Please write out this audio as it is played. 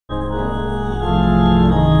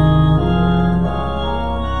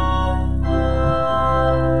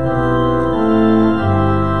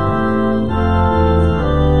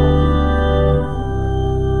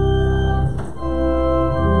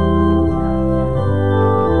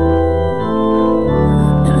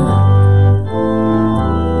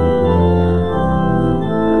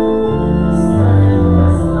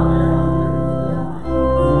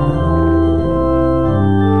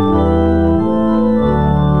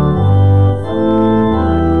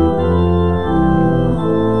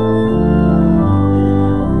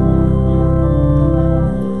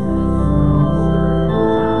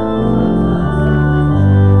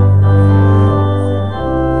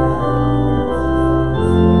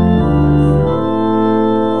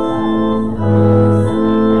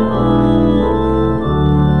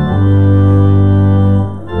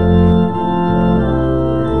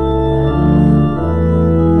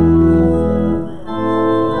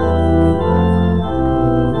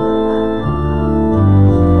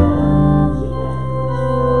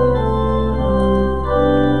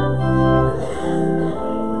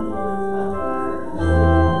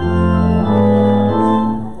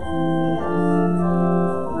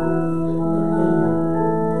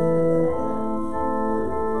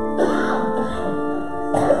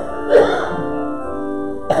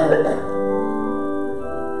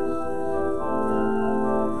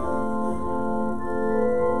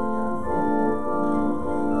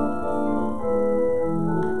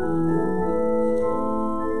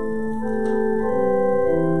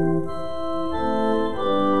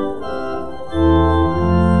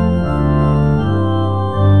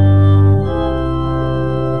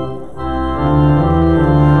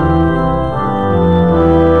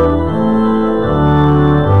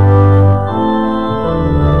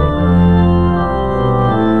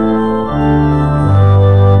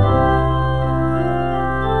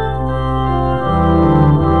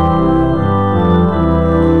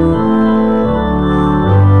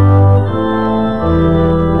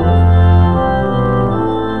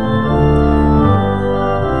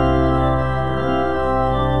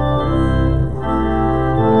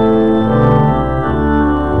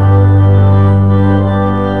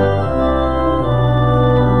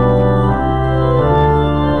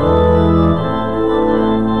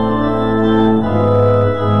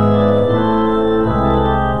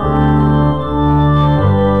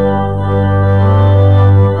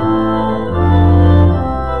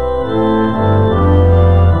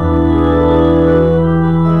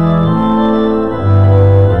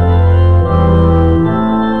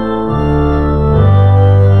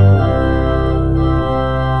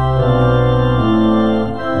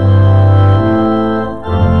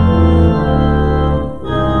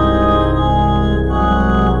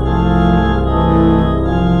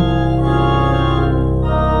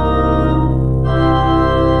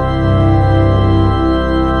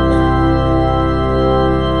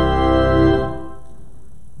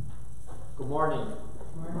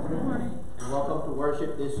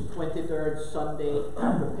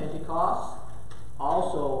Pentecost,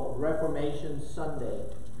 also Reformation Sunday.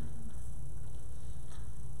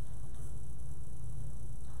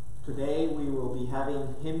 Today we will be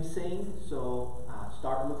having hymn sing, so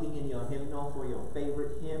start looking in your hymnal for your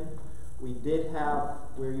favorite hymn. We did have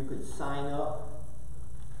where you could sign up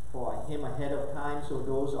for a hymn ahead of time, so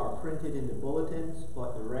those are printed in the bulletins,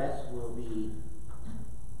 but the rest will be,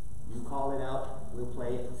 you call it out, we'll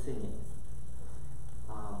play it and sing it.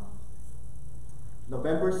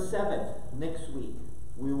 November 7th, next week,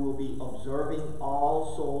 we will be observing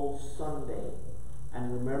All Souls Sunday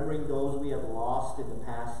and remembering those we have lost in the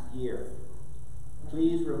past year.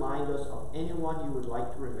 Please remind us of anyone you would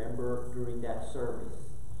like to remember during that service.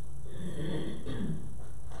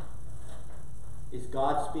 Is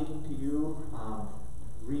God speaking to you?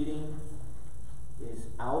 Reading is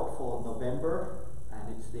out for November,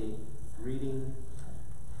 and it's the reading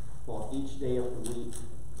for each day of the week.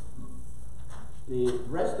 The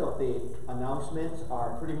rest of the announcements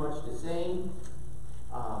are pretty much the same.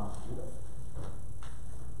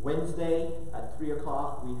 Wednesday at 3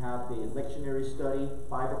 o'clock we have the lectionary study,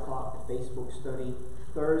 5 o'clock the Facebook study,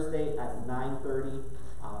 Thursday at 9:30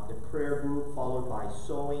 the prayer group, followed by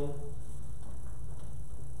sewing.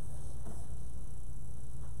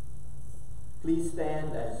 Please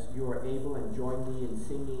stand as you are able and join me in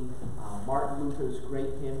singing Martin Luther's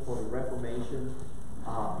great hymn for the Reformation,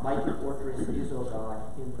 Mighty Fortress is O God,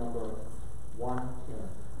 hymn number 110.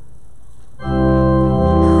 Oh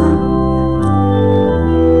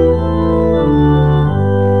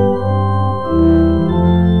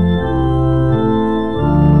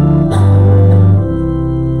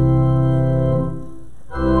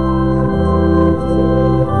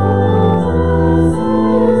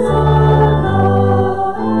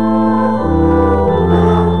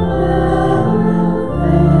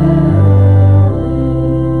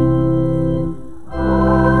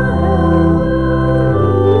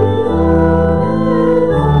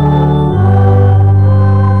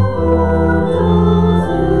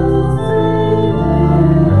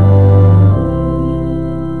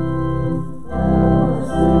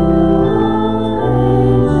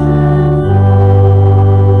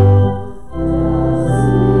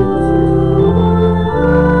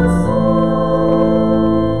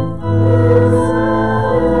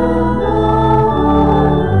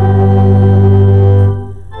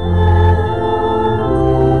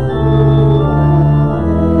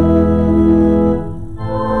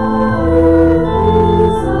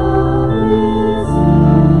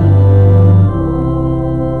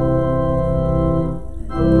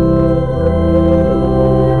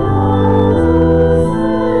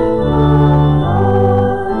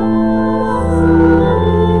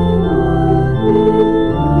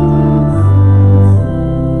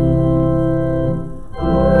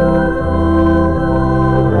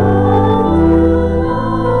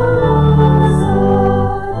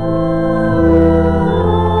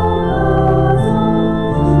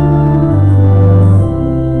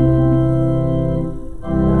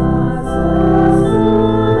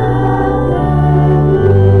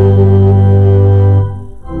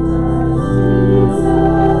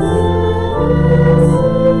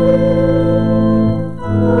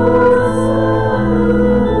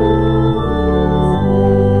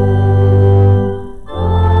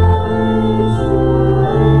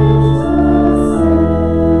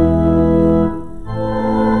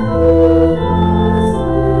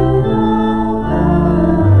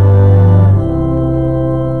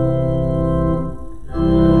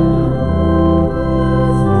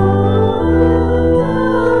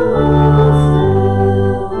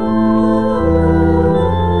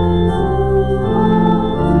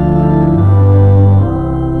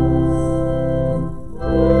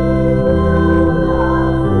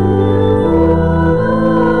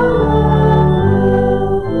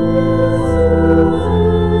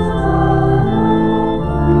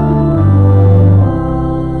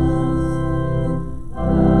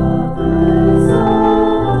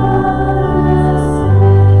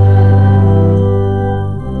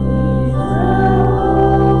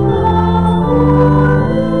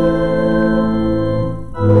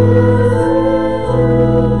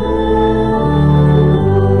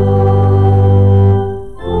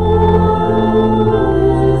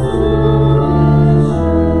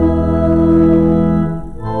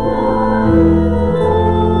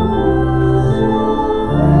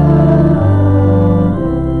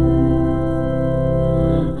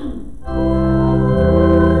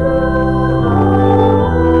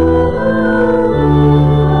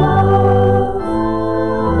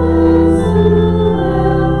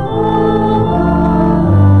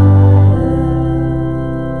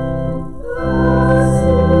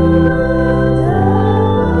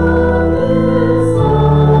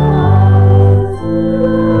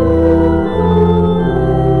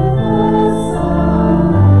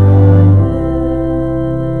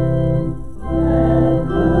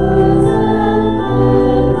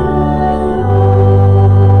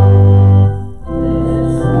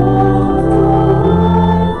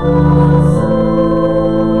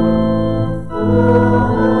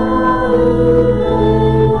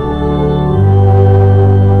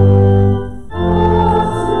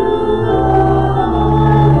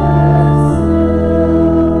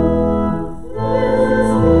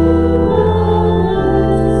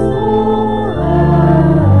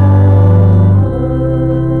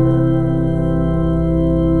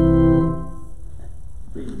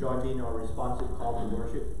pronounce it, call to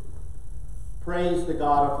worship. Praise the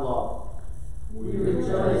God of love. We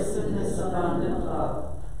rejoice in this abundant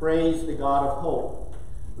love. Praise the God of hope.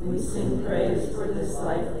 We sing praise for this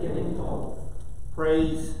life-giving hope.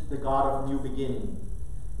 Praise the God of new beginning.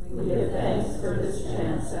 We give thanks for this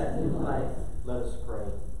chance at new life. Let us pray.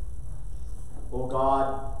 O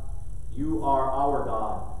God, you are our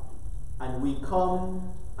God, and we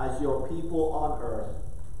come as your people on earth.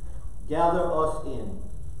 Gather us in,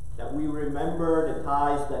 that we remember the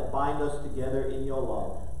ties that bind us together in your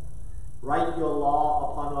love. Write your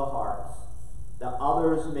law upon our hearts, that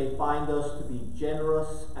others may find us to be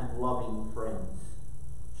generous and loving friends.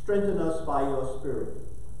 Strengthen us by your Spirit,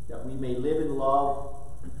 that we may live in love,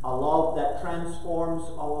 a love that transforms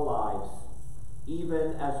our lives,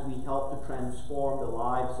 even as we help to transform the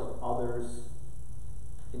lives of others.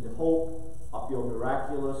 In the hope of your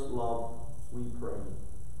miraculous love, we pray.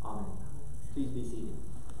 Amen. Please be seated.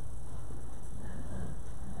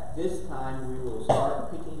 At this time, we will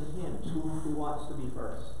start picking hymns. Who wants to be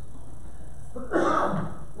first?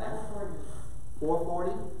 140.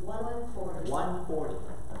 440? 140. 140.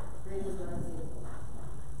 Praise the Lord.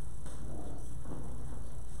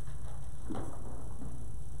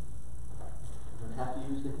 Don't have to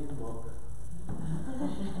use the hymn book.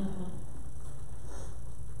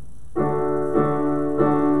 Praise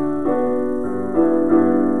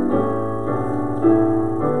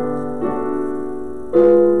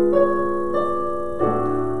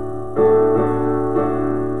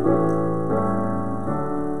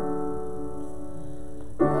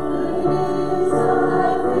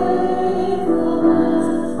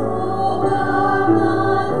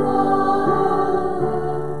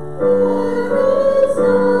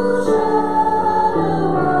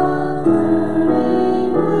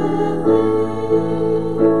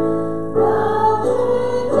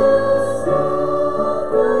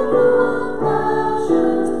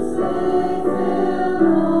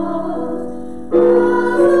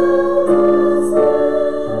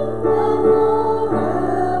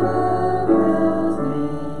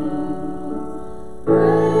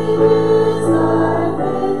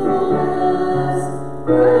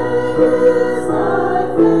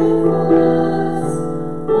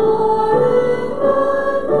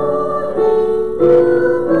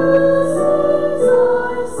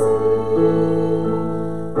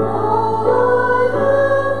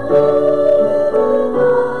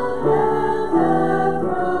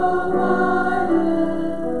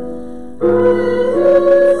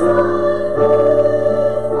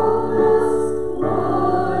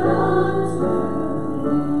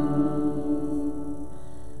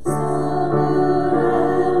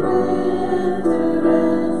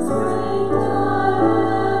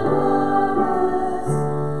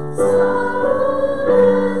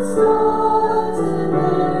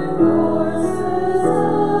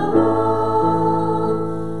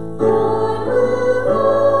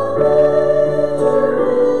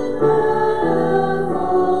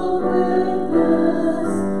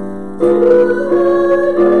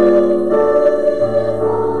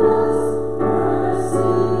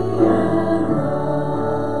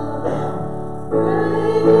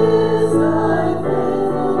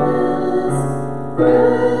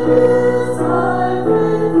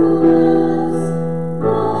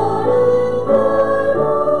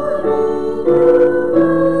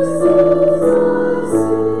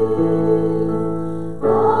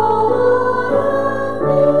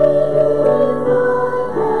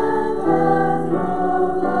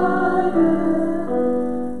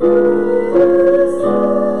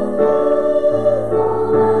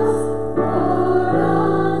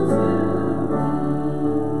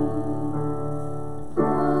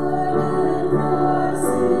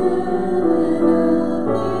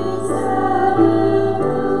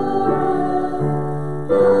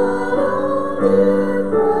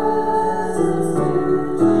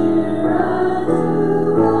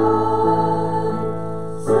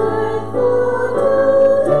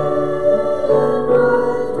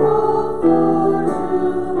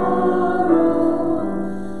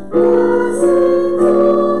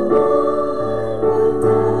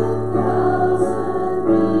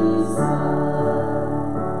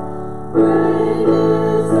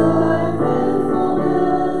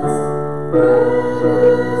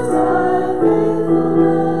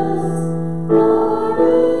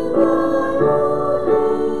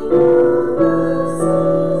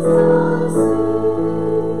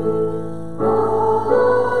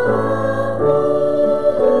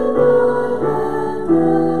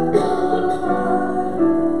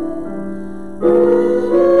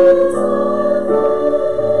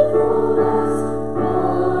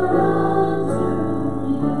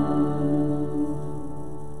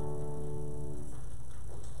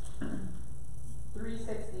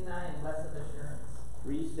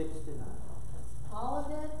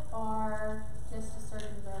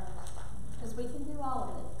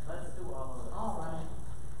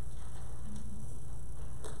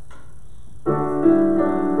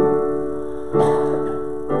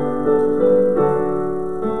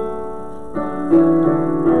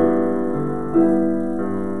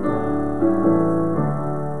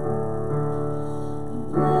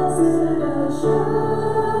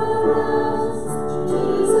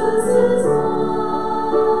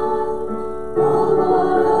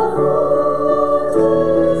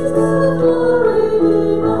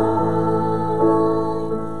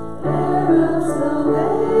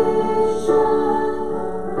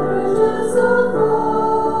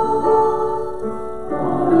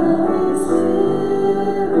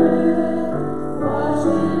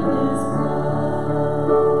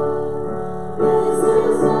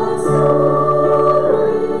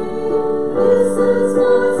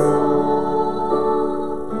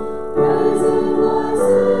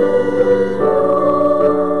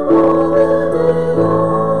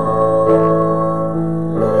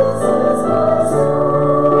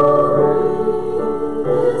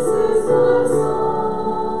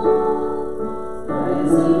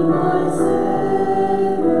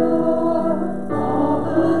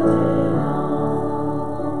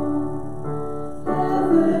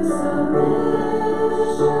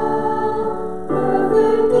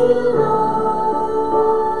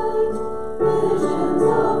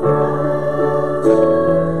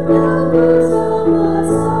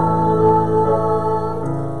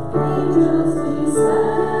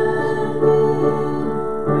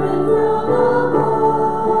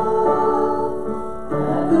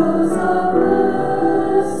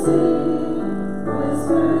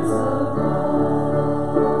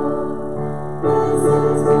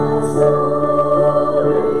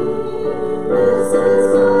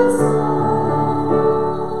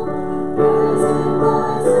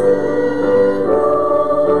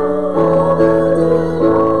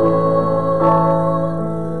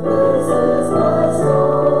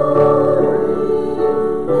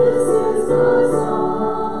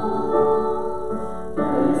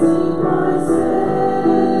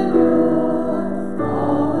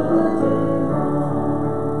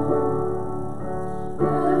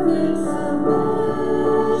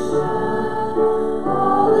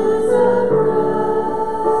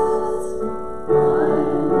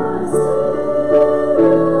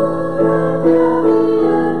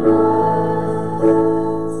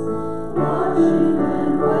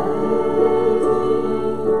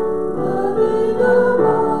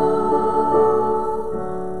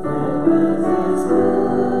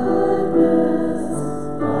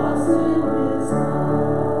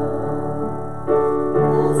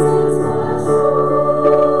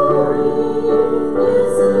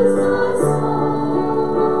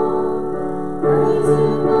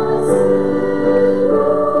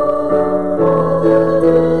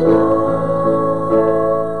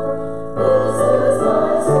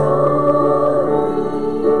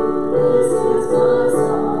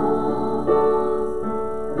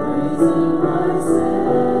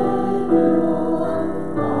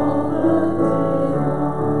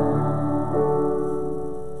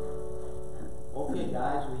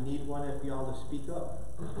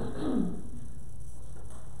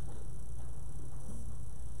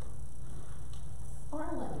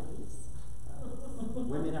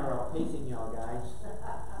Women are outpacing y'all guys.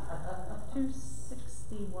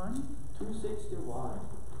 261, 261.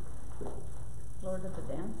 Lord of the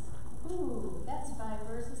Dance. Ooh, that's 5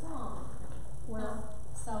 verses long. Well,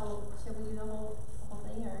 so should we do the whole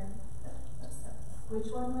thing or?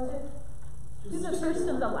 Which one was it? Do the first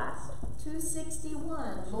and the last.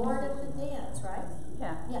 261, Lord of the Dance, right?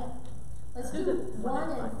 Yeah. Yeah. Let's Do do the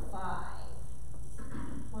 1 and 5.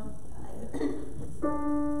 1 and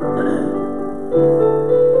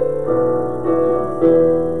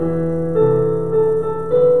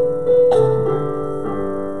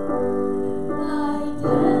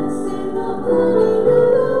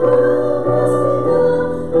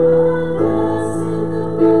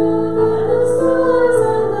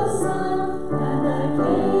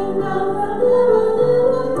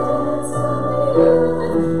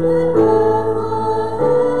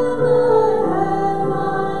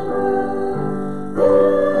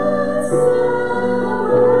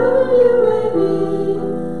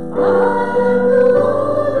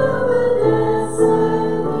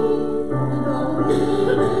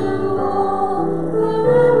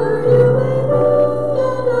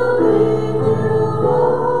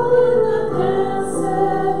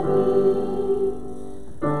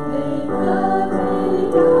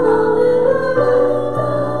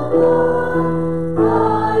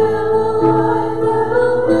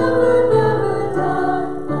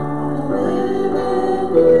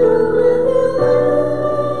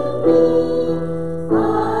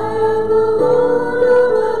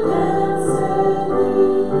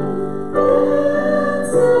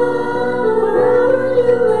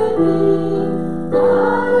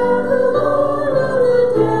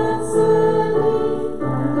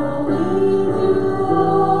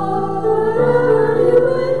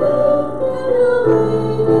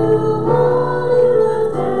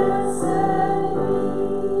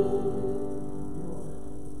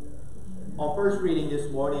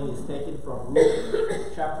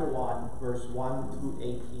 1 through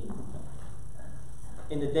 18.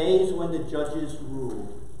 In the days when the judges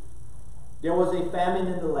ruled, there was a famine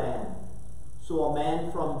in the land. So a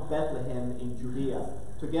man from Bethlehem in Judea,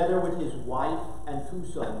 together with his wife and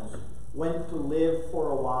 2 sons, went to live for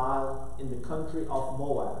a while in the country of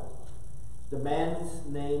Moab. The man's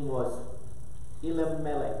name was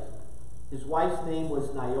Elimelech. His wife's name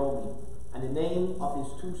was Naomi, and the name of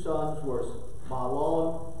his 2 sons was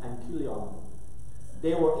Mahlon and Chilion.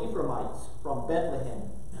 They were Ephraimites from Bethlehem,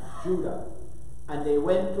 Judah, and they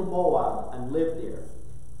went to Moab and lived there.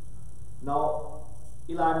 Now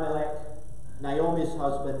Elimelech, Naomi's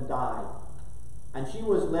husband, died, and she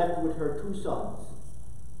was left with her 2 sons.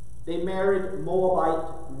 They married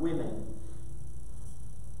Moabite women,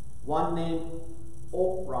 one named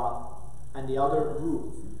Orpah and the other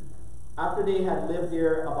Ruth. After they had lived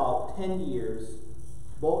there about 10 years,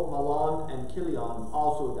 both Mahlon and Chilion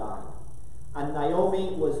also died. And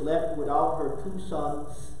Naomi was left without her 2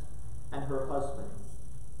 sons and her husband.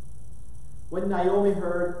 When Naomi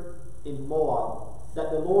heard in Moab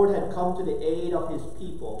that the Lord had come to the aid of his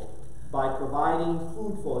people by providing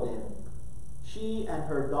food for them, she and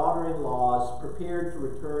her daughter-in-laws prepared to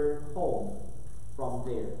return home from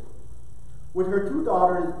there. With her 2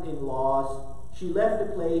 daughters-in-laws, she left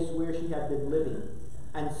the place where she had been living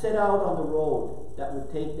and set out on the road that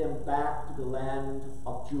would take them back to the land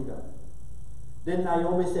of Judah. Then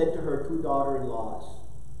Naomi said to her 2 daughter-in-laws,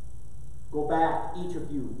 "Go back, each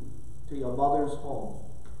of you, to your mother's home.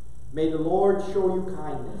 May the Lord show you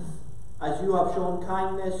kindness, as you have shown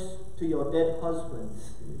kindness to your dead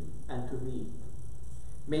husbands and to me.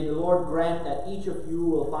 May the Lord grant that each of you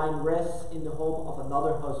will find rest in the home of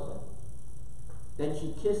another husband." Then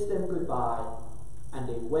she kissed them goodbye, and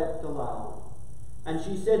they wept aloud. And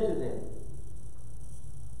she said to them,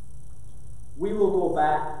 "We will go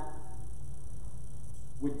back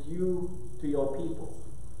with you to your people."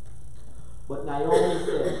 But Naomi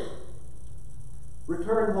said,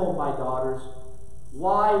 "Return home, my daughters.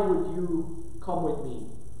 Why would you come with me?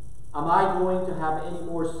 Am I going to have any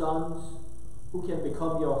more sons who can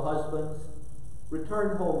become your husbands?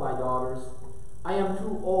 Return home, my daughters. I am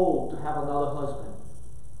too old to have another husband.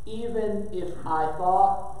 Even if I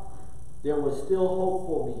thought there was still hope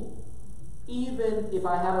for me, even if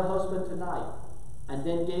I had a husband tonight and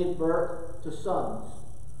then gave birth to sons,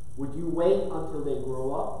 would you wait until they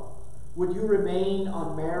grow up? Would you remain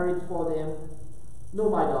unmarried for them? No,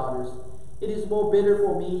 my daughters, it is more bitter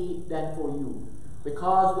for me than for you,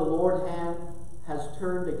 because the Lord's hand has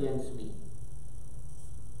turned against me."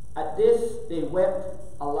 At this they wept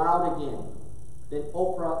aloud again. Then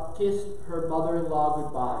Orpah kissed her mother-in-law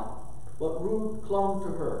goodbye, but Ruth clung to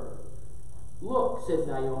her. "Look," said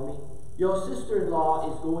Naomi, "your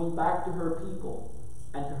sister-in-law is going back to her people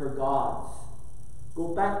and to her gods.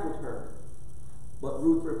 Go back with her." But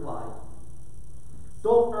Ruth replied,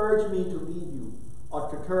 "Don't urge me to leave you or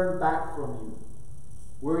to turn back from you.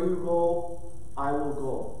 Where you go, I will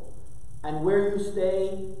go, and where you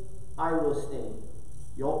stay, I will stay.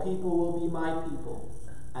 Your people will be my people,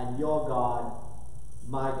 and your God,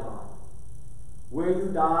 my God. Where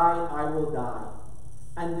you die, I will die,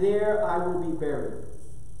 and there I will be buried.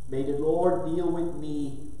 May the Lord deal with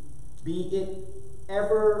me, be it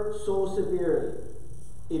ever so severely,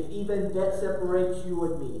 if even death separates you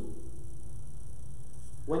and me."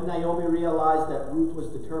 When Naomi realized that Ruth was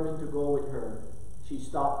determined to go with her, she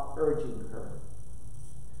stopped urging her.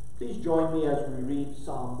 Please join me as we read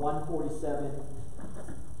Psalm 147.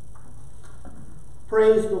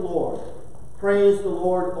 Praise the Lord. Praise the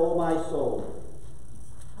Lord, O my soul.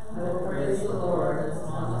 I will praise the Lord as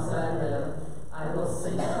long as I live. I will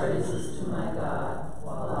sing praises to my God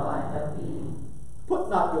while I have being. Put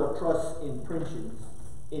not your trust in princes,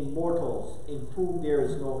 in mortals, in whom there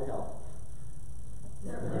is no help.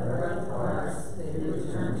 Their breath departs, they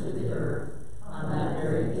return to the earth. On that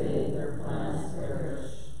very day their plans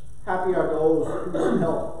perish. Happy are those whose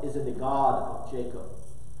help is in the God of Jacob,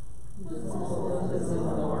 Whose hope is in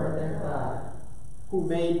the Lord their God. who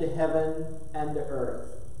made the heaven and the earth,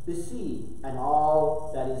 the sea, and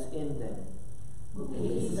all that is in them. Who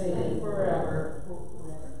keeps faith forever. Who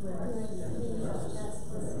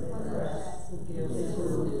gives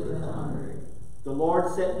food to the hungry. The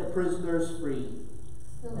Lord set the prisoners free.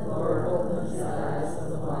 The Lord opens the eyes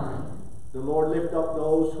of the blind. The Lord lift up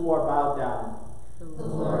those who are bowed down. The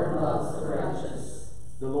Lord loves the righteous.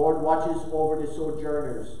 The Lord watches over the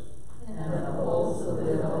sojourners. And upholds the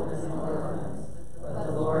widow and the orphan. But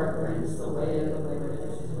the Lord brings the way of the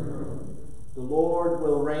wicked to ruin. The Lord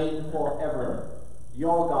will reign forever.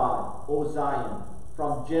 Your God, O Zion,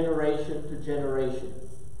 from generation to generation.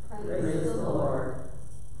 Praise the Lord.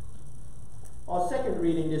 Our second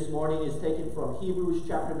reading this morning is taken from Hebrews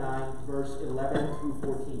chapter 9, verse 11 through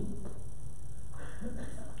 14.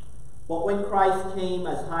 But when Christ came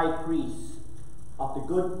as high priest of the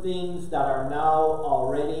good things that are now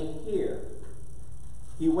already here,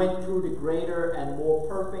 he went through the greater and more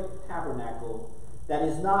perfect tabernacle that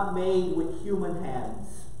is not made with human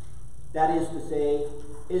hands. That is to say,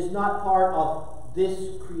 is not part of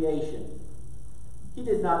this creation. He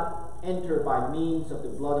did not enter by means of the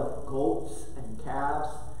blood of goats and calves,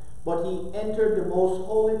 but he entered the most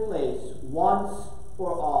holy place once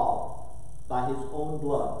for all by his own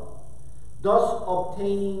blood, thus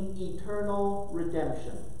obtaining eternal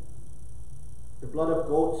redemption. The blood of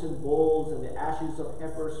goats and bulls and the ashes of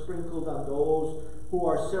heifer sprinkled on those who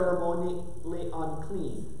are ceremonially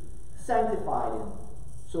unclean sanctify them,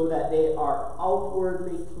 so that they are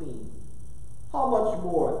outwardly clean. How much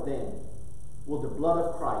more, then, will the blood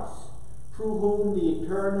of Christ, through whom the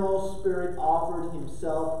eternal Spirit offered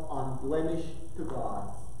himself unblemished to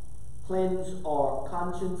God, cleanse our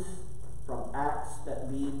conscience from acts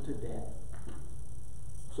that lead to death,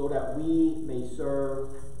 so that we may serve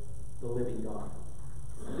the living God.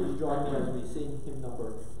 Please join me as we sing hymn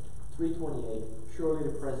number 328, Surely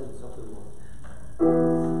the Presence of the Lord.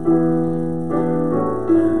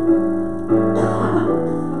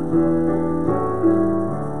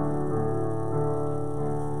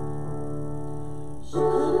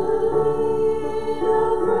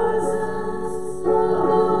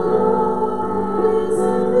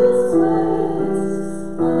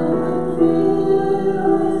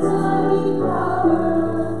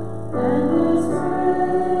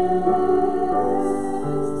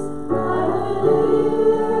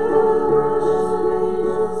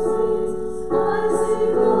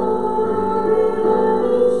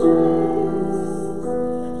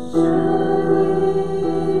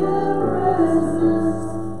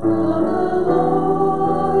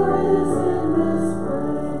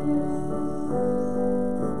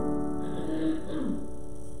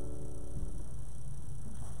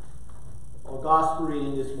 Gospel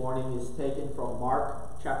reading this morning is taken from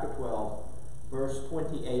Mark chapter 12, verse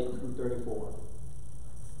 28 through 34.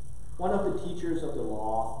 One of the teachers of the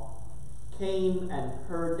law came and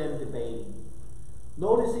heard them debating.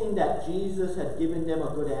 Noticing that Jesus had given them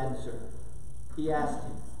a good answer, he asked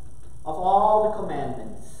him, "Of all the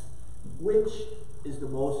commandments, which is the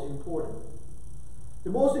most important?"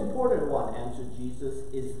 "The most important one," answered Jesus,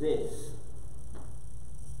 "is this: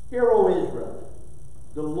 Hear, O Israel,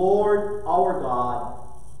 the Lord our God,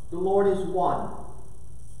 the Lord is one.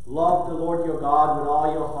 Love the Lord your God with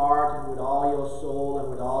all your heart and with all your soul and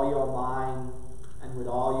with all your mind and with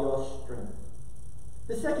all your strength.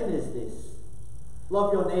 The second is this: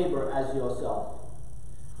 love your neighbor as yourself.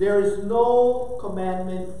 There is no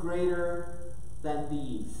commandment greater than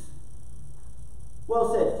these."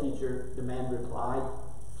 "Well said, teacher," the man replied.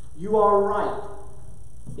 "You are right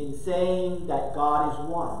in saying that God is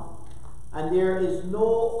one, and there is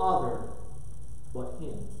no other but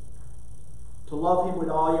him. To love him with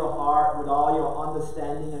all your heart, with all your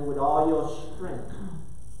understanding, and with all your strength,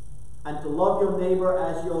 and to love your neighbor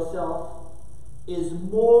as yourself is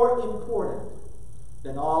more important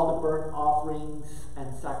than all the burnt offerings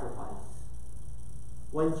and sacrifice."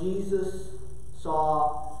 When Jesus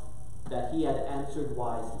saw that he had answered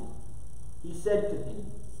wisely, he said to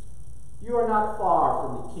him, "You are not far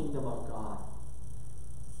from the kingdom of God."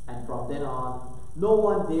 And from then on, no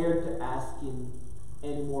one dared to ask him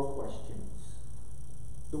any more questions.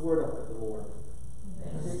 The word of the Lord.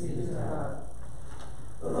 Thanks be to God.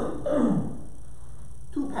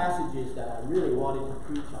 Two passages that I really wanted to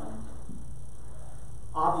preach on.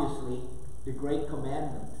 Obviously, the great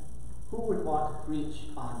commandment. Who would want to preach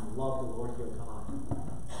on love the Lord your God?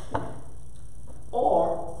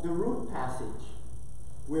 Or the Ruth passage,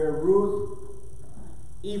 where Ruth,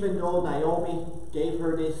 even though Naomi gave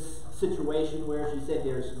her this situation where she said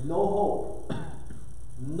there's no hope,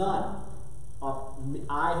 none of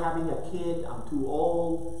I having a kid, I'm too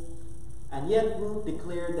old, and yet Ruth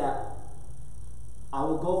declared that I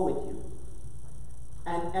will go with you.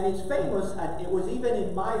 And it's famous, and it was even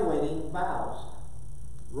in my wedding vows.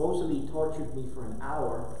 Rosalie tortured me for an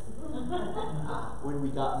hour when we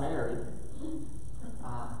got married.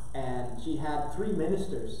 And she had 3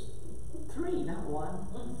 ministers. 3, not 1.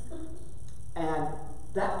 And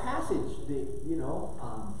that passage,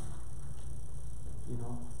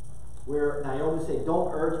 where Naomi said,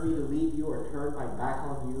 "Don't urge me to leave you or turn my back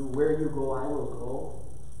on you. Where you go, I will go."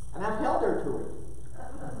 And I've held her to it.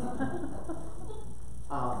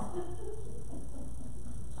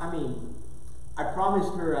 I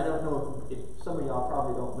promised her, I don't know if some of y'all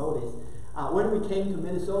probably don't know this, when we came to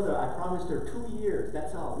Minnesota, I promised her 2 years.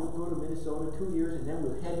 That's all. We'll go to Minnesota 2 years and then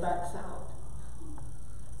we'll head back south.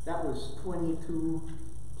 That was 22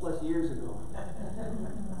 plus years ago.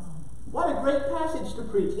 What a great passage to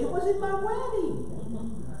preach. It was in my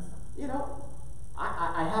wedding.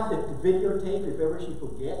 I have the videotape if ever she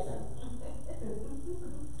forgets.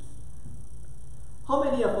 How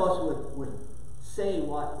many of us would say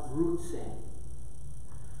what Ruth said?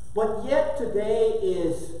 But yet today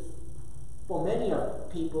is, for many of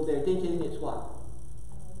people, they're thinking it's what?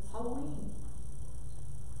 Halloween.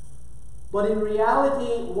 But in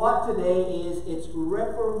reality, what today is, it's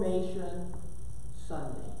Reformation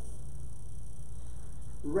Sunday.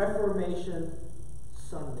 Reformation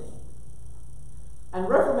Sunday. And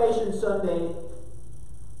Reformation Sunday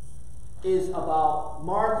is about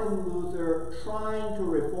Martin Luther trying to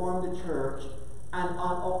reform the church, and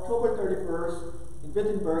on October 31st in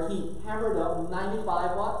Wittenberg, he hammered up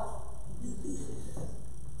 95 what? Theses.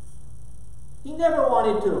 He never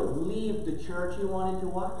wanted to leave the church. He wanted to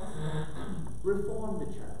what? Reform the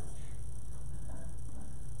church.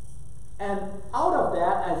 And out of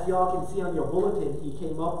that, as y'all can see on your bulletin, he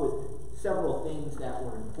came up with several things that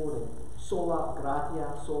were important. Sola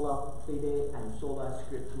gratia, sola fide, and sola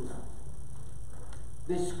scriptura.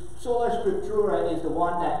 This sola scriptura is the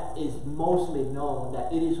one that is mostly known,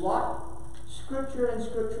 that it is what? Scripture and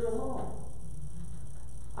Scripture alone.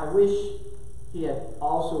 I wish he had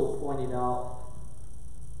also pointed out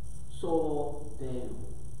solo Deo,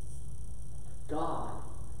 God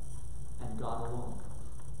and God alone.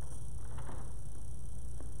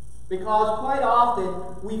 Because quite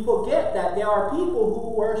often we forget that there are people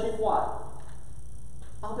who worship what?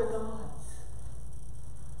 Other gods.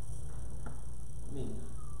 I mean,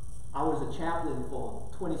 I was a chaplain for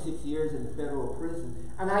 26 years in the federal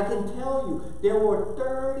prison, and I can tell you there were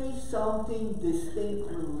 30-something distinct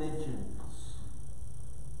religions.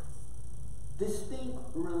 Distinct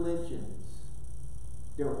religions.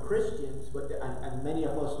 There were Christians, but and many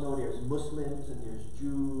of us know there's Muslims and there's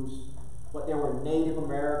Jews, but there were Native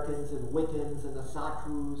Americans and Wiccans and the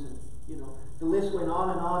Satrus, and the list went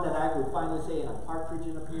on and on that I could finally say in a partridge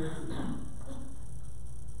in a pear tree.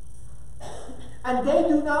 And they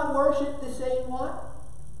do not worship the same what?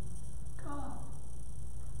 God.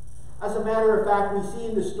 As a matter of fact, we see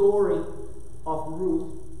in the story of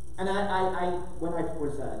Ruth, and I when I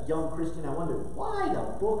was a young Christian, I wondered, why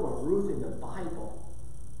the book of Ruth in the Bible?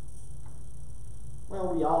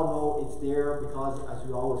 Well, we all know it's there because, as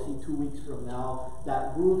we all will see 2 weeks from now,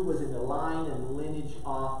 that Ruth was in the line and lineage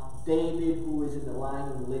of David, who is in the line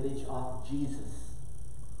and lineage of Jesus.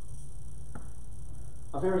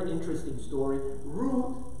 A very interesting story.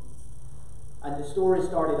 Ruth, and the story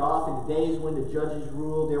started off in the days when the judges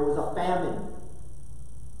ruled. There was a famine.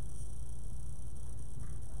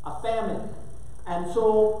 A famine. And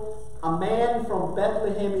so a man from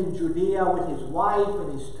Bethlehem in Judea with his wife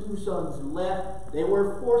and his 2 sons left. They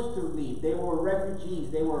were forced to leave. They were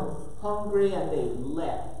refugees. They were hungry and they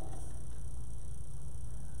left.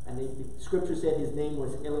 And the scripture said his name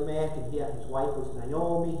was Elimelech, and his wife was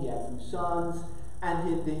Naomi. He had 2 sons. And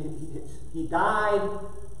he died.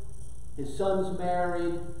 His sons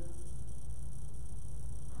married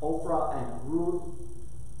Ophrah and Ruth.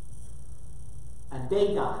 And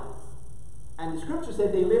they died. And the scripture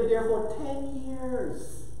said they lived there for 10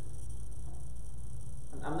 years.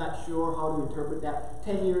 I'm not sure how to interpret that.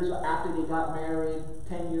 10 years after they got married,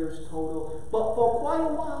 10 years total. But for quite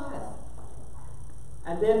a while.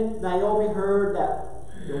 And then Naomi heard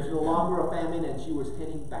that there was no longer a famine and she was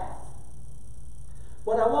heading back.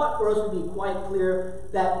 But I want for us to be quite clear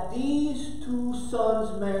that these 2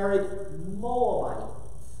 sons married Moabites.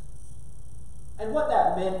 And what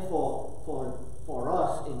that meant for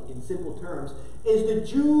us in simple terms is the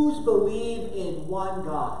Jews believe in one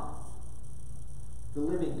God, the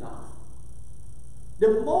living God.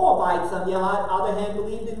 The Moabites, on the other hand,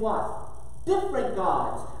 believed in what? Different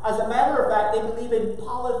gods. As a matter of fact, they believe in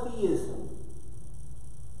polytheism.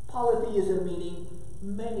 Polytheism meaning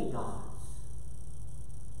many gods.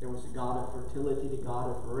 There was the god of fertility, the god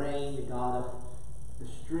of rain, the god of the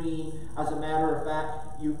stream. As a matter of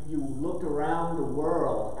fact, you looked around the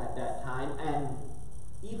world at that time, and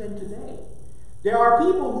even today, there are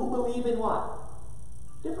people who believe in what?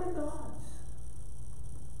 Different gods.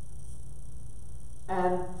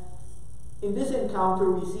 And in this encounter,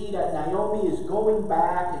 we see that Naomi is going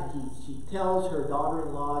back, and she tells her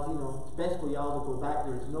daughter-in-laws, it's best for y'all to go back.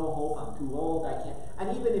 There's no hope. I'm too old. I can't.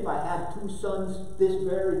 And even if I had 2 sons this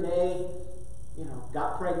very day,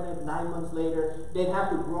 got pregnant 9 months later, they'd have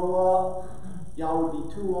to grow up. Y'all would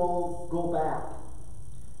be too old. Go back.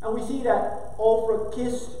 And we see that Ophrah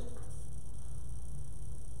kissed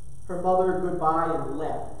her mother goodbye and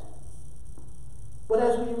left. But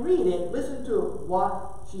as we read it, listen to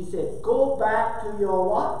what she said. Go back to your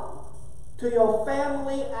what? To your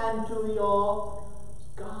family and to your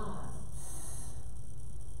gods.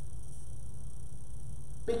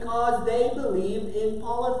 Because they believed in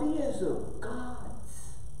polytheism.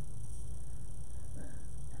 Gods.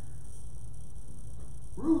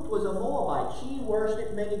 Ruth was a Moabite. She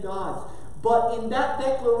worshipped many gods. But in that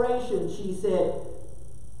declaration, she said,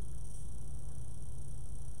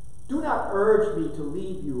 do not urge me to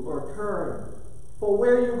leave you or turn. For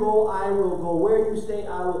where you go, I will go. Where you stay,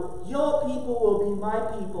 I will. Your people will be my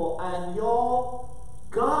people, and your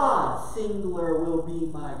God, singular, will be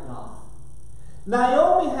my God.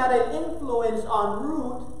 Naomi had an influence on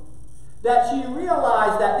Ruth that she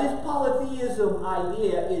realized that this polytheism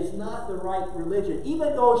idea is not the right religion,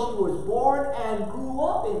 even though she was born and grew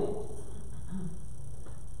up in it.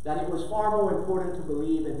 That it was far more important to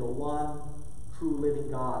believe in the one true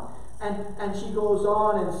living God. And she goes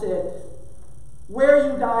on and said,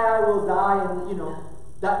 where you die, I will die. And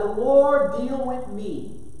that the Lord deal with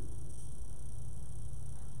me.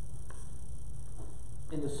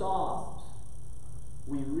 In the Psalms,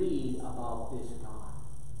 we read about this God.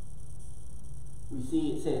 We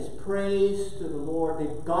see it says, praise to the Lord,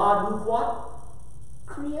 the God who what?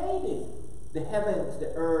 Created the heavens,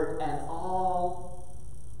 the earth, and all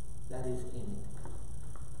that is in it.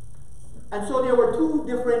 And so there were two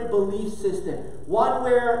different belief systems. One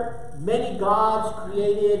where many gods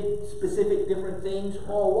created specific different things,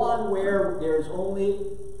 or one where there's only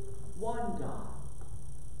one God.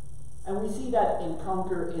 And we see that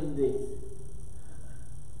encounter in the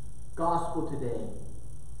gospel today.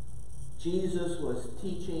 Jesus was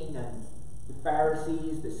teaching, and the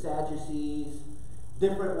Pharisees, the Sadducees,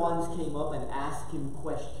 different ones came up and asked him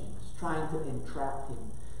questions, trying to entrap him.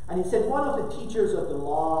 And he said one of the teachers of the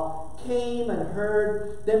law came and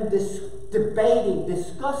heard them debating,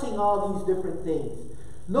 discussing all these different things.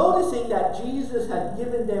 Noticing that Jesus had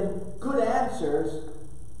given them good answers,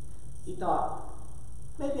 he thought,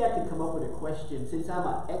 maybe I could come up with a question, since I'm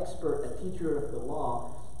an expert, a teacher of the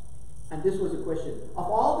law. And this was a question. Of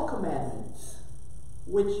all the commandments,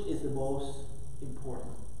 which is the most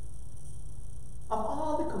important? Of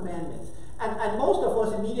all the commandments. And most of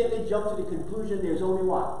us immediately jump to the conclusion there's only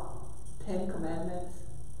what? 10 commandments?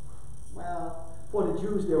 Well, for the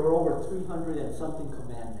Jews there were over 300 and something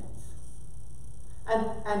commandments.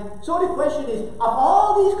 And so the question is, of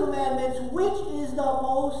all these commandments, which is the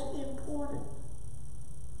most important?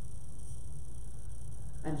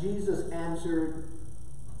 And Jesus answered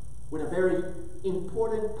with a very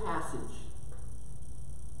important passage.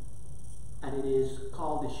 And it is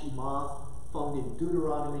called the Shema, found in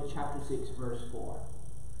Deuteronomy chapter 6, verse 4.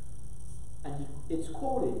 And it's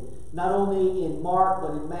quoted not only in Mark,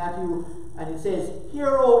 but in Matthew. And it says,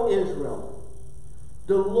 Hear, O Israel,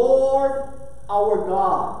 the Lord our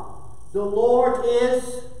God, the Lord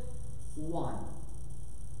is one.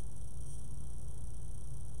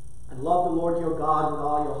 And love the Lord your God with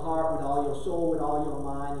all your heart, with all your soul, with all your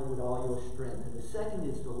mind, and with all your strength. And the second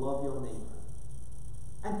is to love your neighbor.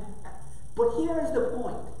 But here is the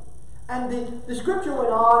point. And the scripture went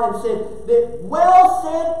on and said, the well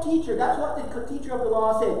said teacher, that's what the teacher of the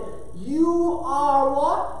law said, you are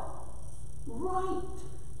what? Right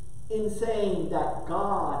in saying that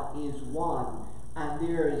God is one and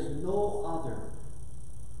there is no other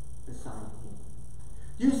beside him.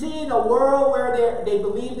 You see, in a world where they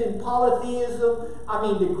believed in polytheism, I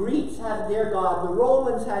mean, the Greeks had their God, the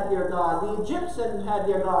Romans had their God, the Egyptians had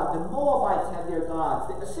their God, the Moabites had their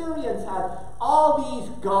gods, the Assyrians had all these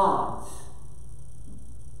gods.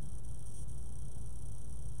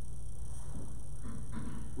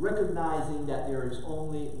 Recognizing that there is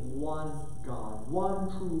only one God,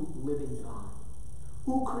 one true living God,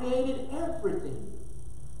 who created everything.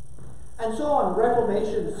 And so on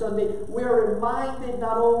Reformation Sunday, we're reminded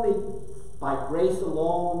not only by grace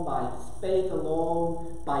alone, by faith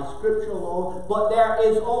alone, by scripture alone, but there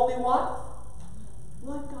is only what?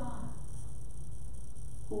 One God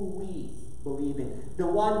who we believe in. The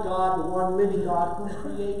one God, the one living God who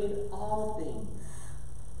created all things.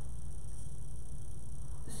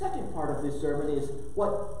 The second part of this sermon is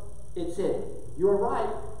what it said. You're right.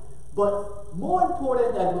 But more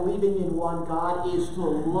important than believing in one God is to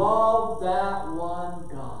love that one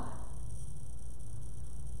God.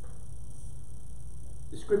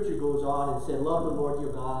 The scripture goes on and said, love the Lord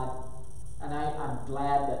your God. And I'm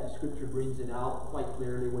glad that the scripture brings it out quite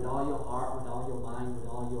clearly, with all your heart, with all your mind, with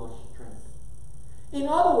all your strength. In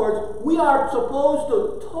other words, we are supposed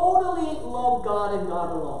to totally love God and God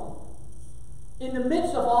alone. In the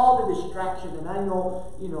midst of all the distraction, and I know,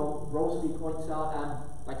 Rosalie points out I'm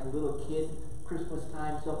like a little kid, Christmas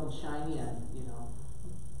time, something shiny, and,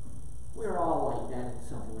 we're all like that in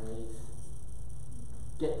some ways.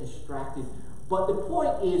 Get distracted. But the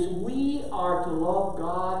point is, we are to love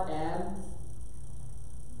God and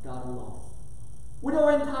God alone. With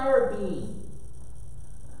our entire being.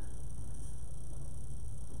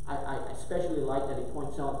 I especially like that it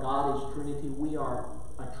points out God is Trinity. We are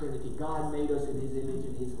a Trinity. God made us in his image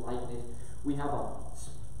and his likeness.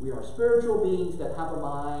 We are spiritual beings that have a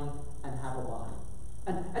mind and have a body.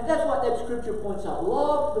 And that's what that scripture points out.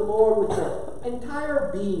 Love the Lord with your entire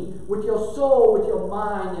being, with your soul, with your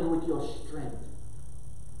mind, and with your strength.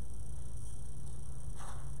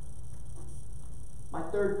 My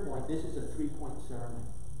third point, this is a 3-point sermon,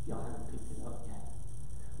 if y'all haven't picked it up yet.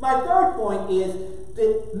 My third point is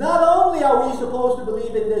that not only are we supposed to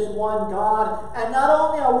believe in this one God, and not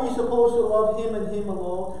only are we supposed to love him and him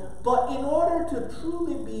alone, but in order to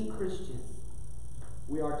truly be Christian,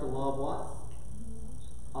 we are to love what?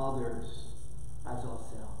 Others as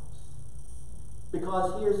ourselves.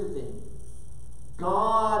 Because here's the thing.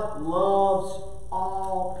 God loves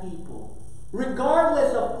all people,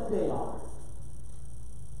 regardless of who they are.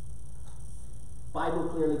 Bible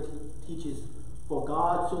clearly teaches, for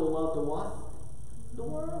God so loved the what? The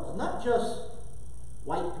world. Not just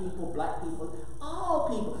white people, black people, all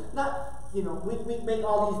people. Not, we make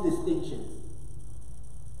all these distinctions.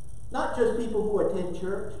 Not just people who attend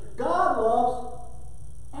church. God loves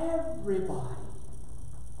everybody.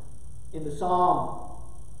 In the Psalm,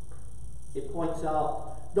 it points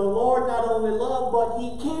out, the Lord not only loves, but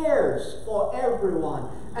He cares for everyone.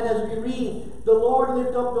 And as we read, the Lord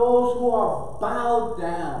lift up those who are bowed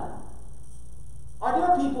down. Are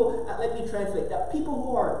there people, let me translate that, people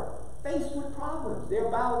who are faced with problems. They're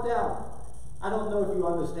bowed down. I don't know if you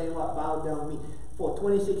understand what bowed down means. For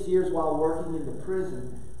 26 years while working in the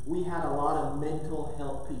prison, we had a lot of mental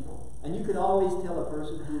health people. And you could always tell a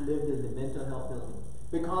person who lived in the mental health building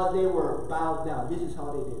because they were bowed down. This is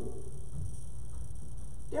how they did.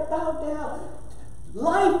 They're bowed down.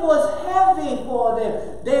 Life was heavy for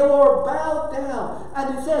them. They were bowed down.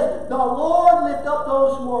 And it says, the Lord lift up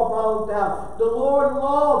those who are bowed down. The Lord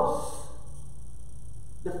loves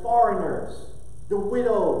the foreigners, the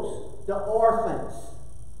widows, the orphans.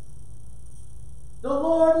 The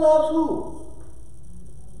Lord loves who?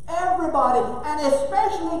 Everybody, and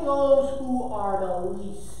especially those who are the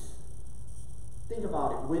least. Think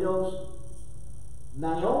about it. Widows.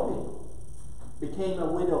 Naomi became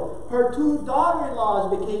a widow. Her two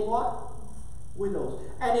daughter-in-laws became what? Widows.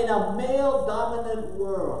 And in a male-dominant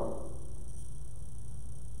world,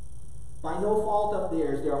 by no fault of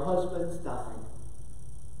theirs, their husbands died.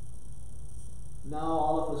 Now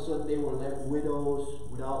all of a sudden they were left widows,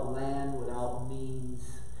 without land, without means.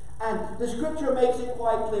 And the scripture makes it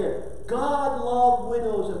quite clear. God loved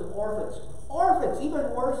widows and orphans. Orphans,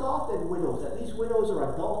 even worse off than widows. At least widows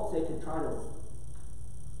are adults. They can try to...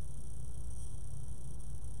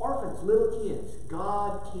 Orphans, little kids.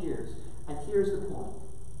 God cares. And here's the point.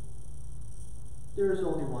 There is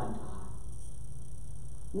only one God.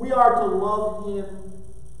 We are to love Him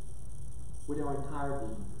with our entire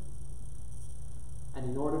being. And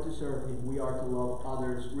in order to serve Him, we are to love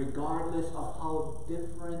others regardless of how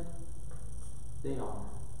different they are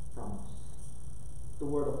from us. The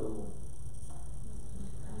word of the Lord.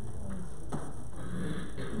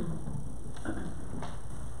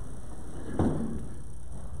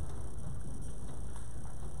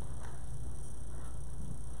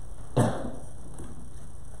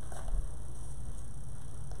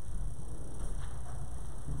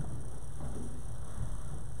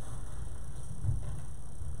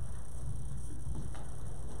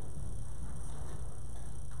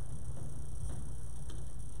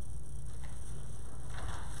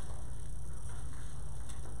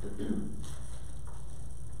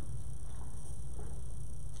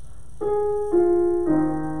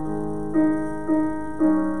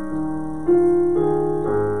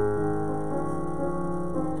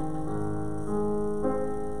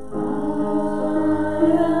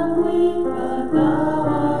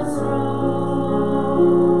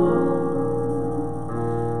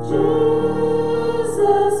 Just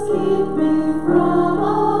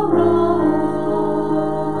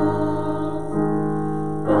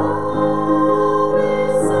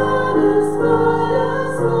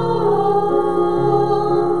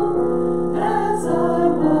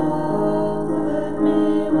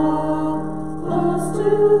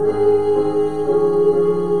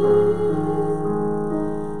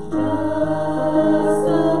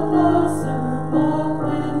a closer walk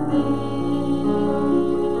with thee.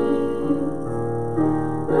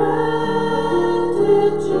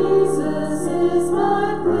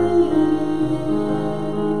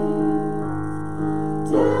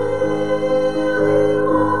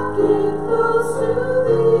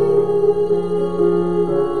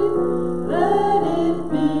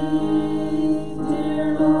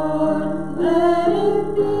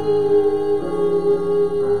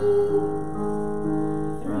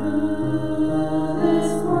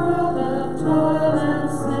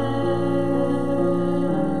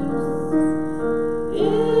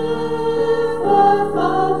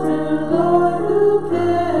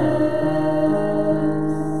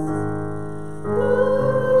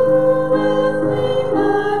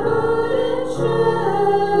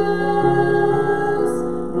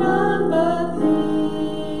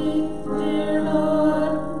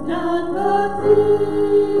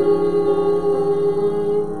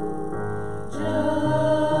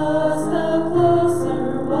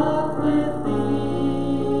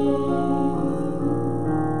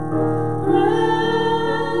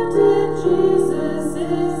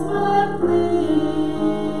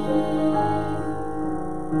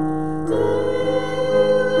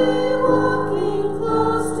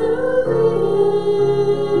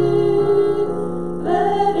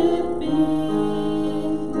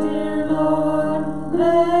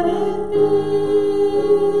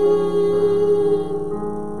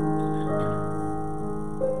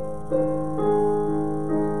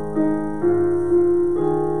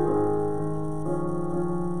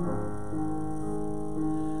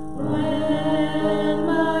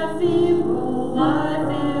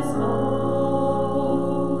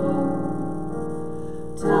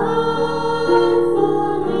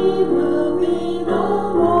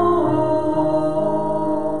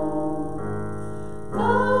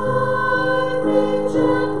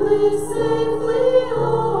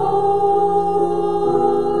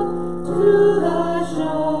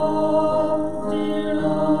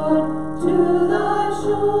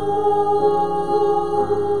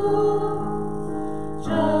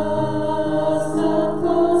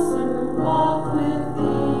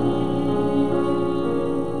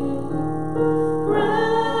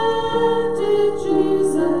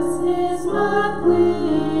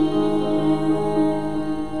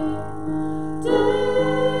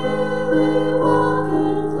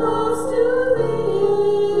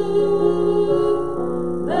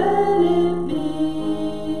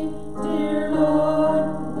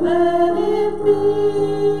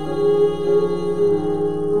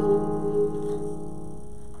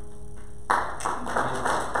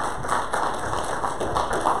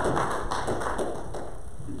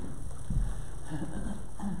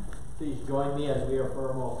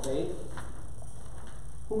 affirm our faith.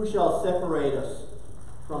 Who shall separate us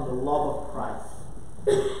from the love of Christ?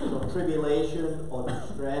 Shall tribulation, or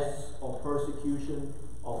distress, or persecution,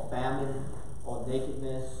 or famine, or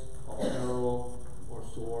nakedness, or peril, or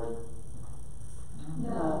sword?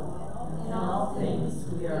 No, in all things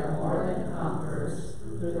we are more than conquerors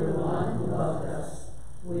through the one who loved us.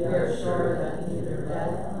 We are sure that neither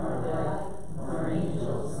death nor life, nor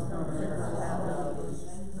angels, nor principalities,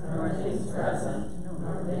 nor things present,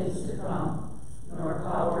 nor things to come, nor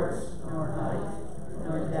powers, nor height,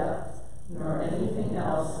 nor depth, nor anything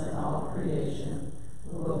else in all creation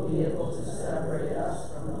will be able to separate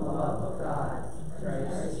us from the love of God in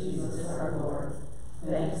Christ Jesus our Lord.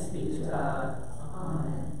 Thanks be to God.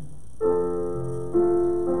 Amen.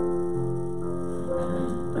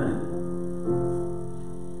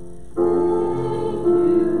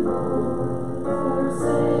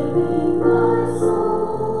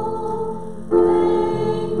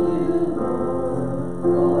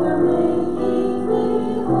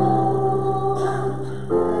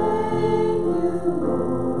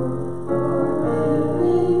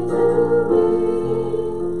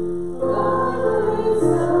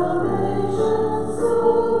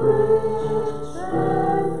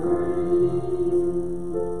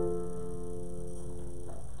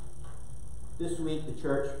 This week, the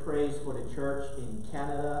church prays for the church in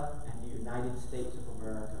Canada and the United States of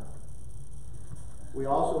America. We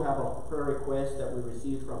also have a prayer request that we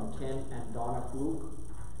received from Ken and Donna Fluke.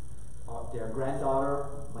 Their granddaughter,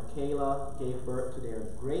 Michaela, gave birth to their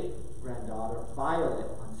great-granddaughter, Violet,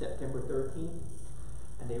 on September 13th.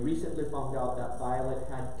 And they recently found out that Violet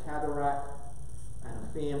had cataract and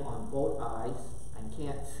a film on both eyes and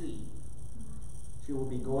can't see. She will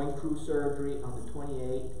be going through surgery on the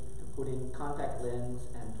 28th to put in contact lens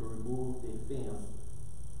and to remove the film.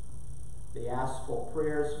 They asked for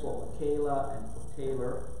prayers for Michaela and for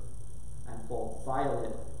Taylor and for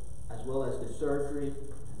Violet, as well as the surgery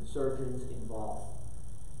and the surgeons involved.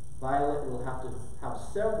 Violet will have to have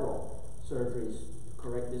several surgeries to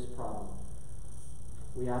correct this problem.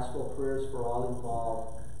 We ask for prayers for all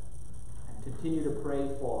involved and continue to pray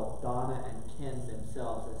for Donna and Ken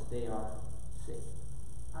themselves as they are sick.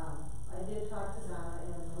 I did talk to Donna,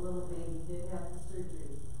 and the little baby did have the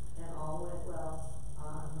surgery, and all went well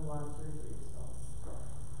on the one surgery. So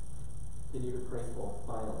Continue to pray for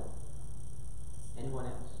Violet. Anyone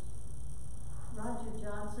else? Roger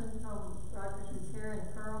Johnson from Rogers Repair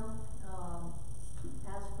in Durham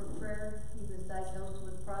asked for prayer. He was diagnosed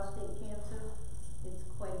with prostate cancer. It's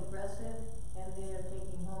quite aggressive, and they are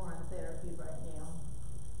taking hormone therapy right now.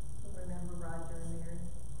 So remember Roger and Mary.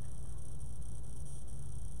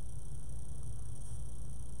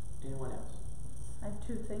 Anyone else? I have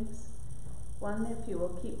two things. One, if you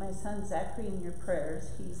will keep my son Zachary in your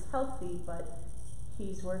prayers. He's healthy, but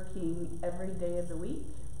he's working every day of the week,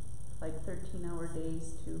 like 13-hour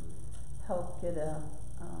days, to help get a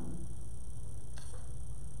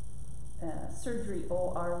surgery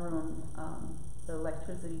OR room, the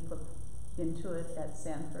electricity put into it at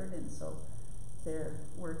Sanford, and so they're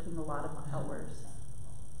working a lot of hours.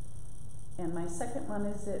 And my second one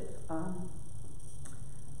is if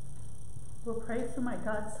we'll pray for my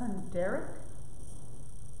godson Derek.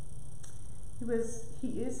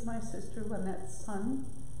 He is my sister Lynette's son,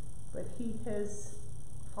 but he has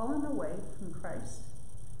fallen away from Christ.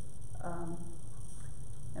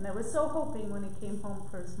 And I was so hoping when he came home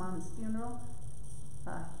for his mom's funeral,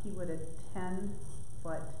 he would attend,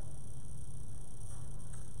 but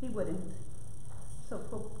he wouldn't. So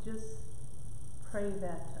we'll just pray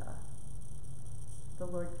that the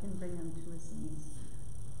Lord can bring him to his knees.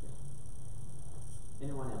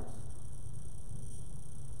 Anyone else?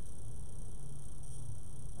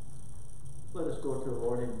 Let us go to the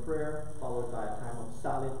Lord in prayer, followed by a time of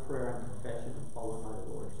silent prayer and confession, followed by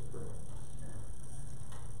the Lord's Prayer.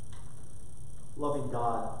 Loving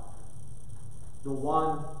God, the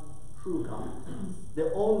one true God,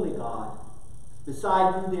 the only God,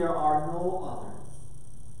 beside you there are no other.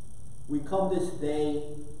 We come this day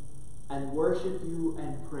and worship you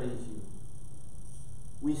and praise you.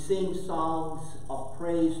 We sing songs of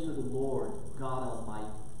praise to the Lord God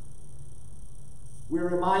Almighty. We're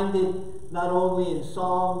reminded not only in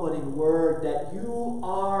song but in word that you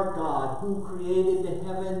are God who created the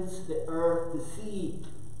heavens, the earth, the sea,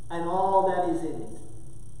 and all that is in it.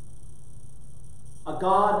 A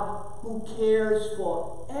God who cares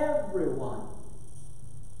for everyone.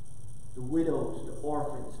 The widows, the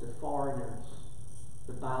orphans, the foreigners,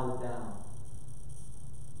 the bowed down.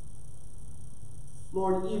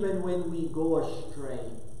 Lord, even when we go astray,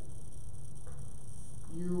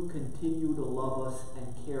 you continue to love us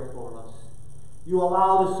and care for us. You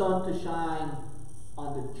allow the sun to shine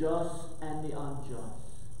on the just and the unjust.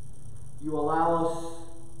 You allow us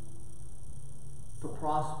to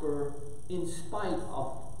prosper in spite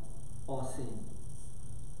of our sin.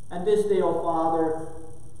 And this day, O Father,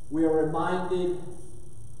 we are reminded,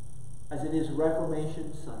 as it is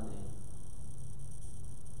Reformation Sunday,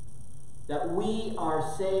 that we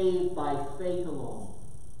are saved by faith alone,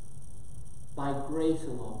 by grace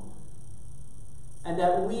alone, and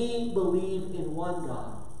that we believe in one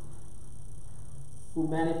God who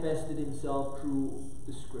manifested himself through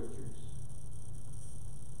the Scriptures.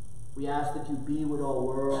 We ask that you be with our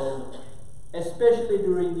world, especially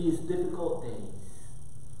during these difficult days,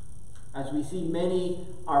 as we see many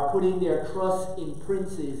are putting their trust in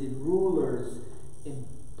princes, in rulers, in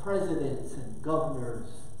presidents and governors.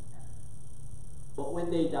 But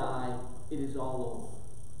when they die, it is all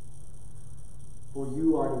over. For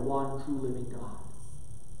you are the one true living God.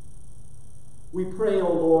 We pray,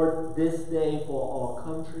 O Lord, this day for our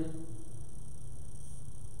country,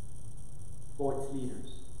 for its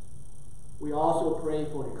leaders. We also pray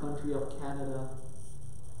for the country of Canada,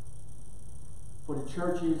 for the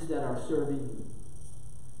churches that are serving you.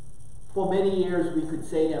 For many years we could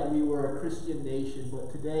say that we were a Christian nation,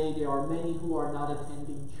 but today there are many who are not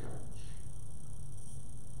attending church.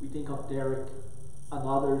 We think of Derek and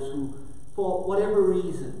others who, for whatever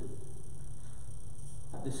reason,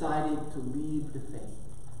 have decided to leave the faith.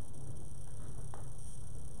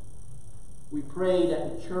 We pray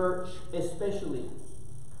that the church, especially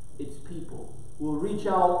its people, will reach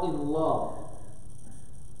out in love.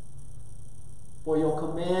 For your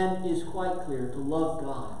command is quite clear, to love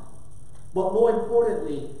God. But more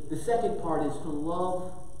importantly, the second part is to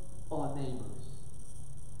love our neighbors.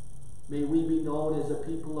 May we be known as a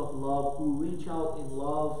people of love who reach out in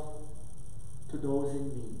love to those in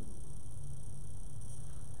need.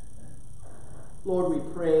 Lord,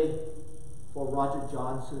 we pray for Roger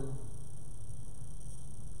Johnson,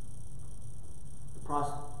 the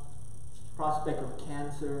prospect of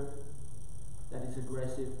cancer that is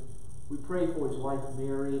aggressive. We pray for his wife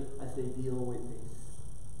Mary as they deal with this.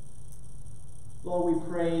 Lord, we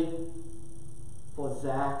pray for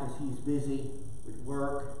Zach as he's busy with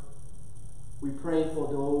work. We pray for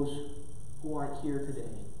those who aren't here today.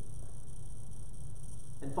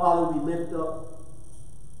 And Father, we lift up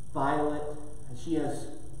Violet as she has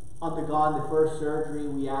undergone the first surgery.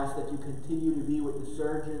 We ask that you continue to be with the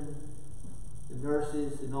surgeon, the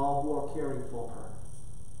nurses, and all who are caring for her.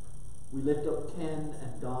 We lift up Ken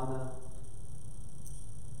and Donna.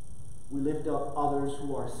 We lift up others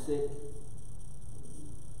who are sick.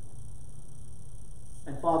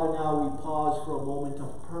 And Father, now we pause for a moment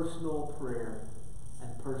of personal prayer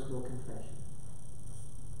and personal confession.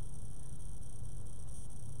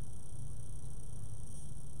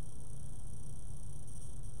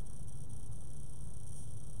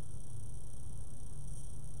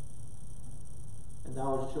 And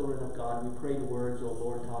now, as children of God, we pray the words, O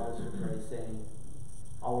Lord, taught us to pray, saying,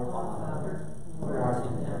 Our Father, who art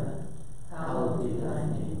in heaven, hallowed be thy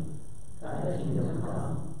name. Thy kingdom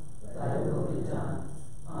come, thy will be done,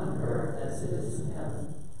 on earth as it is in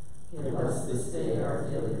heaven. Give us this day our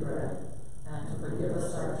daily bread, and forgive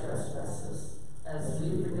us our trespasses, as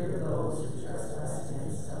we forgive those who trespass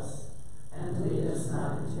against us. And lead us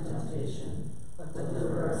not into temptation, but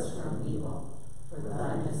deliver us from evil. For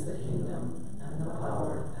thine is the kingdom, and the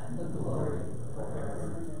power, and the glory,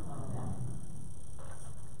 forever. Amen.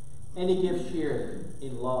 Any gift shared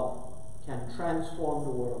in love can transform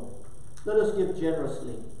the world. Let us give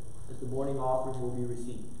generously, as the morning offering will be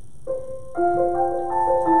received.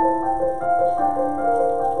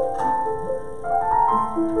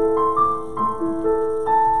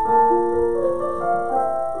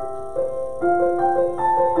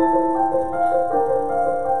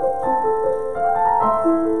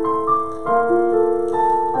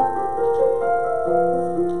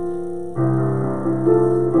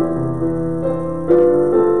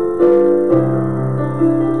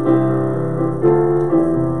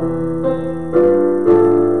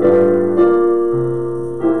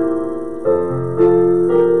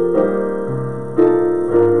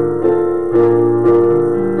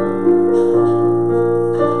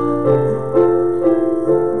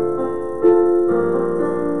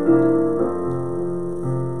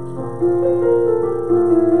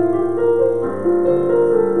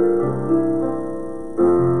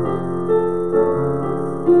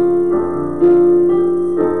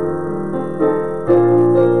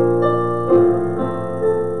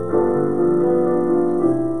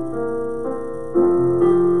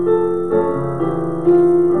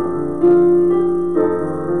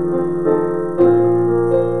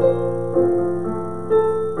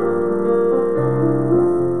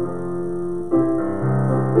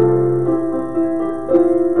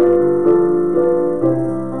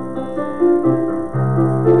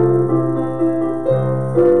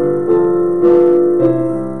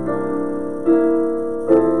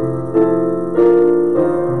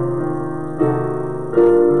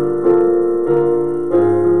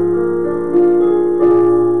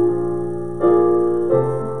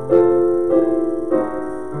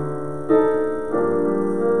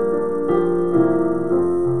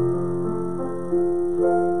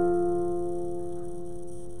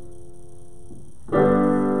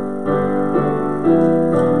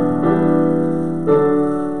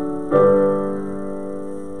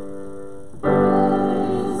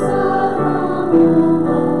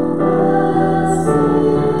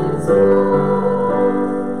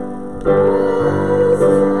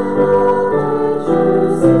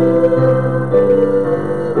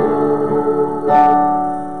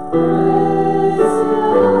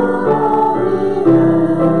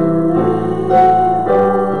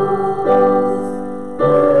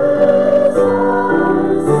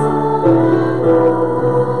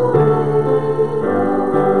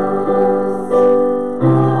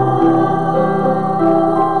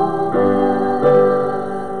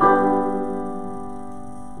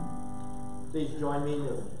 Please join me in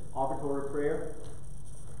the offertory prayer.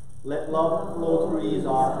 Let love flow through these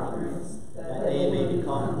offerings, that they may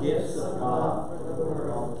become gifts of God for the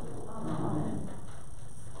world. Amen.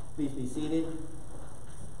 Please be seated.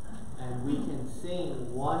 And we can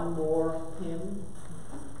sing one more hymn.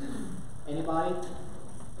 Anybody?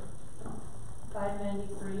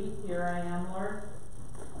 593, Here I Am, Lord.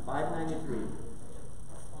 593.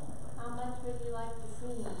 How much would you like to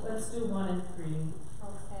sing? Let's do 1 and 3.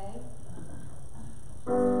 Okay.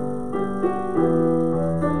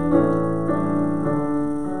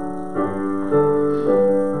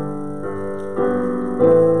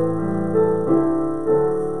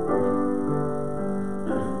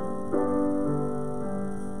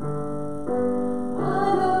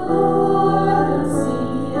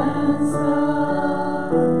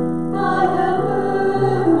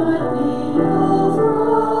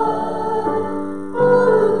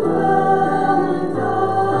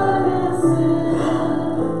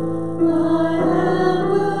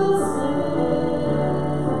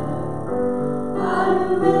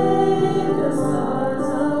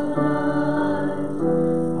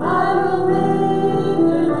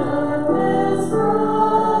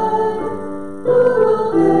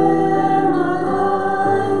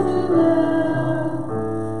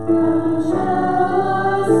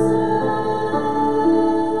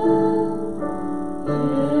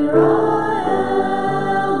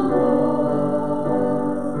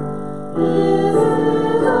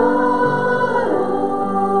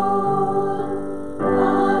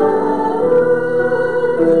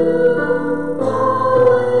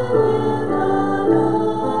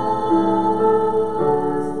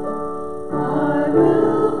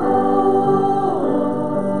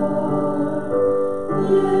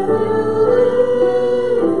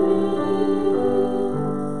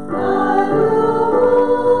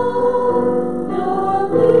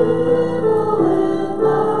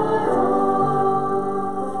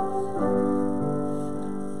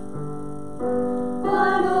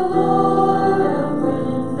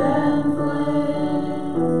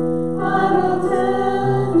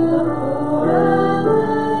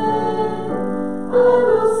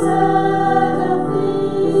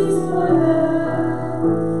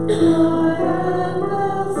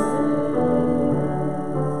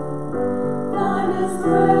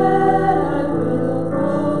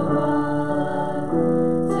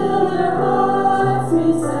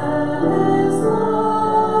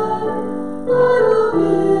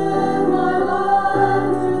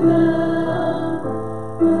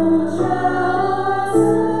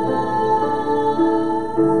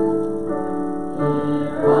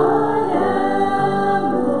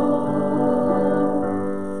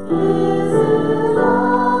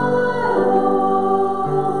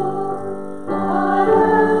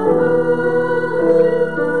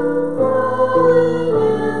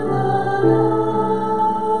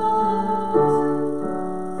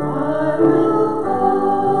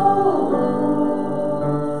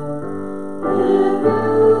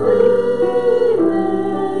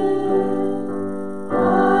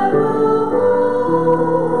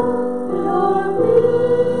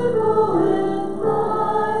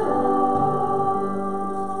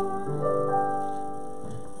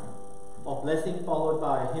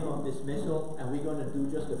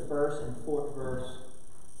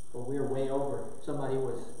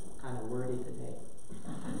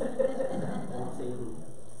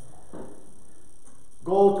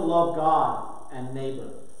 Go to love God and neighbor.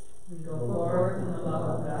 We go forward in the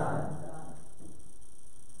love of God.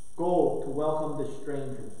 Go to welcome the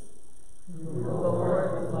stranger. We go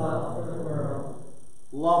forward with love for the world.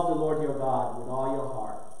 Love the Lord your God with all your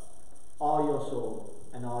heart, all your soul,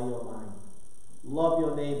 and all your mind. Love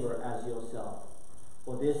your neighbor as yourself.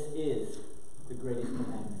 For this